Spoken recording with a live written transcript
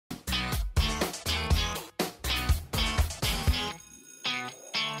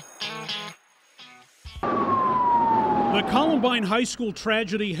The Columbine High School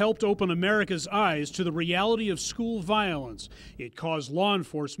tragedy helped open America's eyes to the reality of school violence. It caused law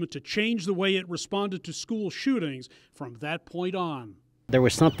enforcement to change the way it responded to school shootings from that point on. There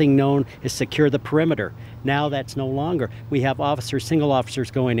was something known as secure the perimeter. Now that's no longer. We have officers, single officers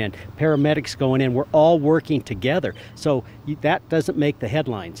going in, paramedics going in. We're all working together. So that doesn't make the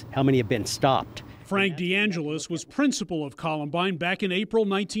headlines, how many have been stopped. Frank DeAngelis was principal of Columbine back in April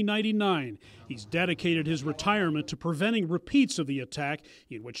 1999. He's dedicated his retirement to preventing repeats of the attack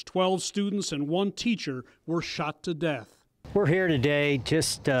in which 12 students and 1 teacher were shot to death. We're here today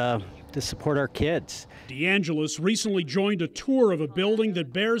just to support our kids. DeAngelis recently joined a tour of a building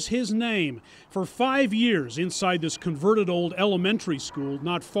that bears his name. For 5 years inside this converted old elementary school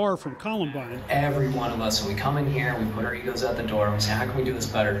not far from Columbine. Every one of us, when we come in here, we put our egos out the door and we say, how can we do this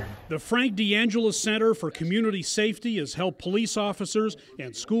better? The Frank DeAngelis Center for Community Safety has helped police officers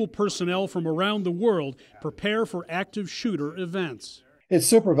and school personnel from around the world prepare for active shooter events. It's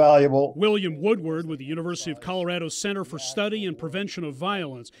super valuable. William Woodward with the University of Colorado Center for Study and Prevention of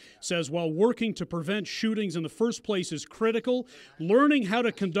Violence says while working to prevent shootings in the first place is critical, learning how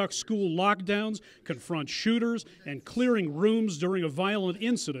to conduct school lockdowns, confront shooters, and clearing rooms during a violent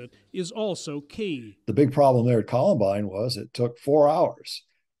incident is also key. The big problem there at Columbine was it took 4 hours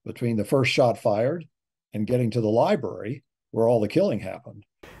between the first shot fired and getting to the library where all the killing happened.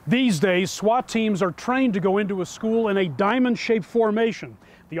 These days, SWAT teams are trained to go into a school in a diamond-shaped formation.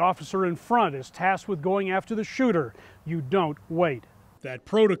 The officer in front is tasked with going after the shooter. You don't wait. That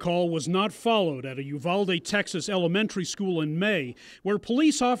protocol was not followed at a Uvalde, Texas elementary school in May, where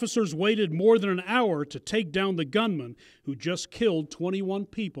police officers waited more than an hour to take down the gunman who just killed 21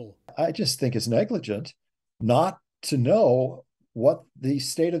 people. I just think it's negligent not to know what the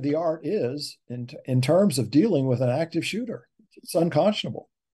state of the art is in terms of dealing with an active shooter. It's unconscionable.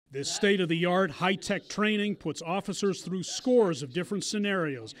 This state-of-the-art, high-tech training puts officers through scores of different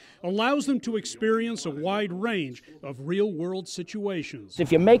scenarios, allows them to experience a wide range of real-world situations.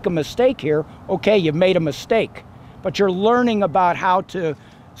 If you make a mistake here, okay, you've made a mistake, but you're learning about how to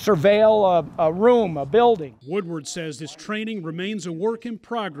surveil a room, a building. Woodward says this training remains a work in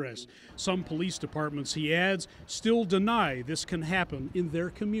progress. Some police departments, he adds, still deny this can happen in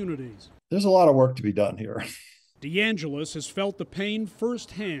their communities. There's a lot of work to be done here. DeAngelis has felt the pain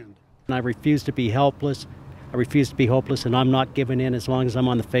firsthand. I refuse to be helpless. I refuse to be hopeless, and I'm not giving in as long as I'm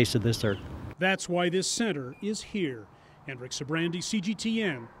on the face of this earth. That's why this center is here. Hendrik, Sybrandy,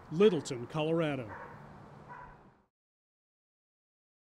 CGTN, Littleton, Colorado.